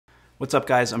What's up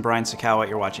guys, I'm Brian Sakawa,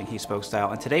 you're watching He Spoke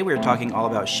Style, and today we are talking all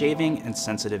about shaving and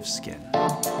sensitive skin.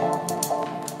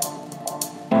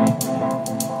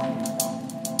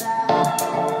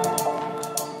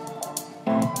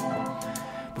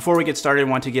 Before we get started, I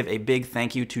want to give a big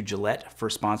thank you to Gillette for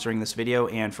sponsoring this video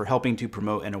and for helping to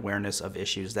promote an awareness of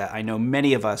issues that I know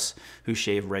many of us who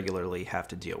shave regularly have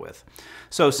to deal with.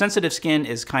 So sensitive skin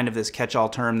is kind of this catch-all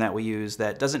term that we use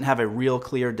that doesn't have a real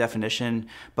clear definition,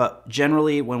 but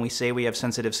generally when we say we have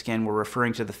sensitive skin, we're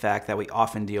referring to the fact that we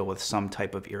often deal with some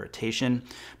type of irritation,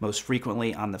 most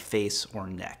frequently on the face or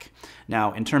neck.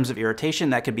 Now, in terms of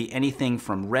irritation, that could be anything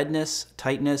from redness,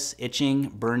 tightness, itching,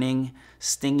 burning,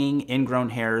 stinging, ingrown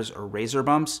hairs, or razor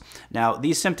bumps. Now,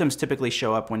 these symptoms typically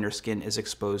show up when your skin is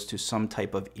exposed to some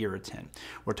type of irritant.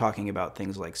 We're talking about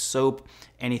things like soap,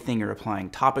 anything you're applying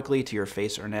topically to your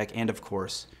face or neck, and of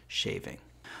course, shaving.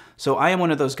 So I am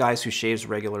one of those guys who shaves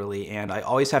regularly, and I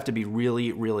always have to be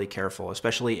really careful,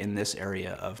 especially in this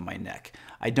area of my neck.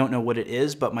 I don't know what it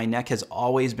is, but my neck has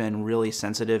always been really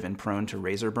sensitive and prone to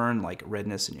razor burn, like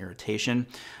redness and irritation.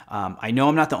 I know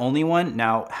I'm not the only one.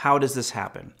 Now, how does this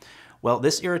happen? Well,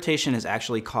 this irritation is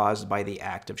actually caused by the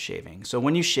act of shaving. So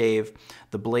when you shave,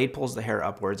 the blade pulls the hair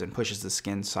upwards and pushes the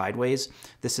skin sideways.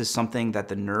 This is something that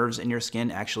the nerves in your skin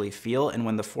actually feel, and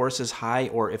when the force is high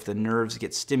or if the nerves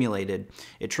get stimulated,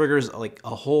 it triggers like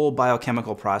a whole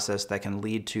biochemical process that can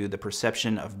lead to the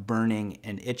perception of burning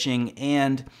and itching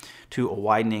and to a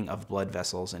widening of blood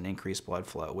vessels and increased blood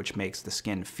flow, which makes the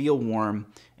skin feel warm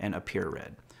and appear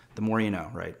red. The more you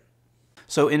know, right?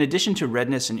 So in addition to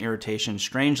redness and irritation,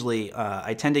 strangely,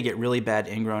 I tend to get really bad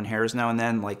ingrown hairs now and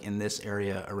then, like in this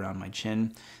area around my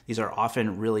chin. These are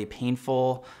often really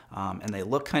painful, and they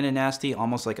look kind of nasty,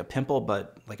 almost like a pimple,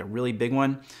 but like a really big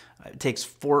one. It takes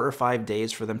 4 or 5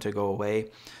 days for them to go away.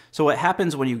 So what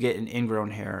happens when you get an ingrown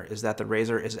hair is that the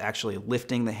razor is actually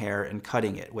lifting the hair and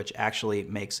cutting it, which actually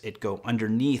makes it go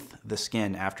underneath the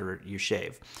skin after you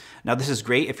shave. Now this is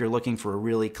great if you're looking for a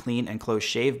really clean and close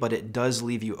shave, but it does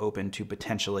leave you open to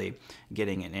potentially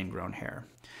getting an ingrown hair.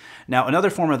 Now, another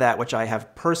form of that, which I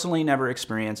have personally never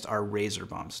experienced, are razor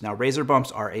bumps. Now, razor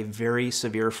bumps are a very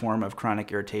severe form of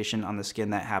chronic irritation on the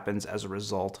skin that happens as a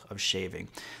result of shaving.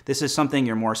 This is something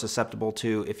you're more susceptible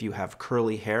to if you have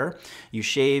curly hair. You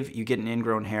shave, you get an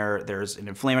ingrown hair, there's an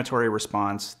inflammatory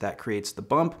response that creates the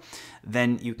bump.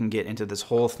 Then you can get into this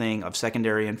whole thing of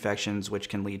secondary infections, which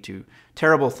can lead to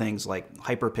terrible things like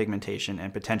hyperpigmentation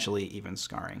and potentially even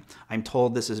scarring. I'm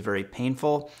told this is very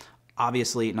painful.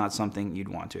 Obviously not something you'd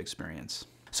want to experience.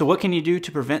 So what can you do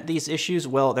to prevent these issues?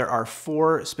 Well, there are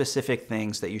 4 specific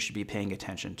things that you should be paying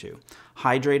attention to: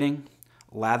 hydrating,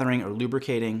 lathering or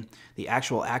lubricating, the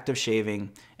actual act of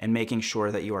shaving, and making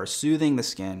sure that you are soothing the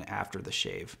skin after the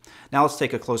shave. Now let's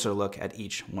take a closer look at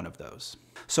each one of those.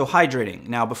 So hydrating.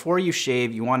 Now before you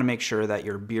shave, you want to make sure that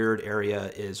your beard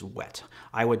area is wet.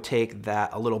 I would take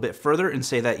that a little bit further and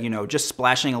say that, just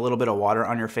splashing a little bit of water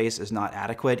on your face is not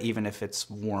adequate, even if it's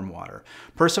warm water.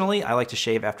 Personally, I like to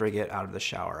shave after I get out of the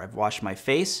shower. I've washed my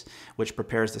face, which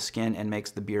prepares the skin and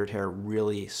makes the beard hair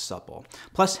really supple.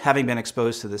 Plus, having been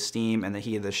exposed to the steam and the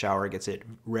heat of the shower gets it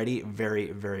ready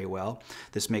very well.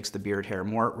 This makes the beard hair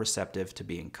more receptive to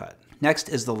being cut. Next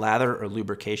is the lather or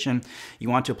lubrication. You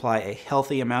want to apply a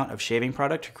healthy amount of shaving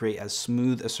product to create as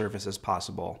smooth a surface as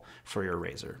possible for your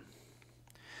razor.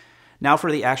 Now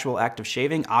for the actual act of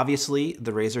shaving, obviously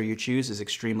the razor you choose is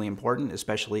extremely important,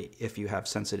 especially if you have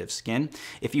sensitive skin.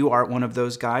 If you are one of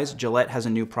those guys, Gillette has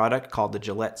a new product called the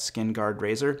Gillette SkinGuard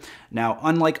razor. Now,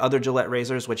 unlike other Gillette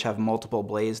razors, which have multiple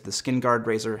blades, the SkinGuard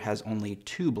razor has only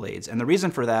 2 blades. And the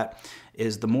reason for that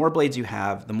is the more blades you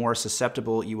have, the more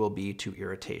susceptible you will be to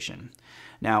irritation.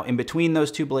 Now, in between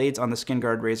those 2 blades on the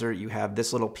SkinGuard razor, you have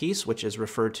this little piece, which is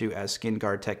referred to as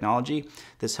SkinGuard technology.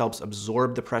 This helps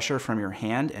absorb the pressure from your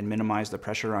hand and minimize the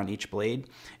pressure on each blade.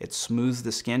 It smooths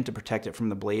the skin to protect it from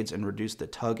the blades and reduce the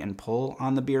tug and pull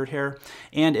on the beard hair.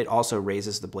 And it also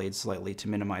raises the blade slightly to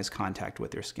minimize contact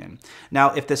with your skin. Now,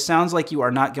 if this sounds like you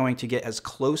are not going to get as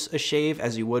close a shave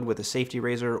as you would with a safety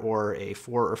razor or a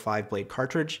 4 or 5 blade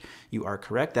cartridge, you are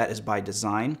correct. That is by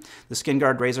design. The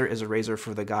SkinGuard razor is a razor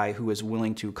for the guy who is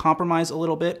willing to compromise a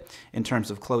little bit in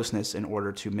terms of closeness in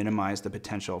order to minimize the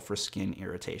potential for skin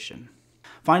irritation.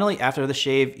 Finally, after the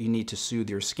shave, you need to soothe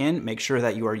your skin. Make sure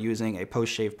that you are using a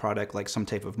post-shave product like some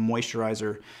type of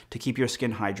moisturizer to keep your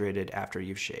skin hydrated after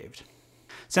you've shaved.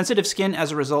 Sensitive skin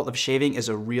as a result of shaving is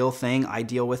a real thing. I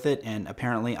deal with it, and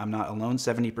apparently I'm not alone.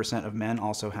 70% of men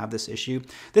also have this issue.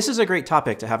 This is a great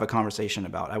topic to have a conversation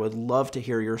about. I would love to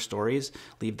hear your stories.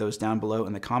 Leave those down below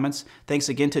in the comments. Thanks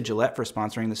again to Gillette for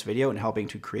sponsoring this video and helping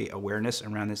to create awareness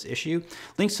around this issue.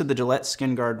 Links to the Gillette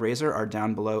SkinGuard razor are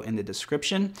down below in the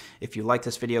description. If you like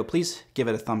this video, please give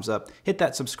it a thumbs up, hit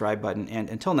that subscribe button, and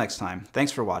until next time,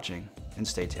 thanks for watching and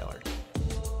stay tailored.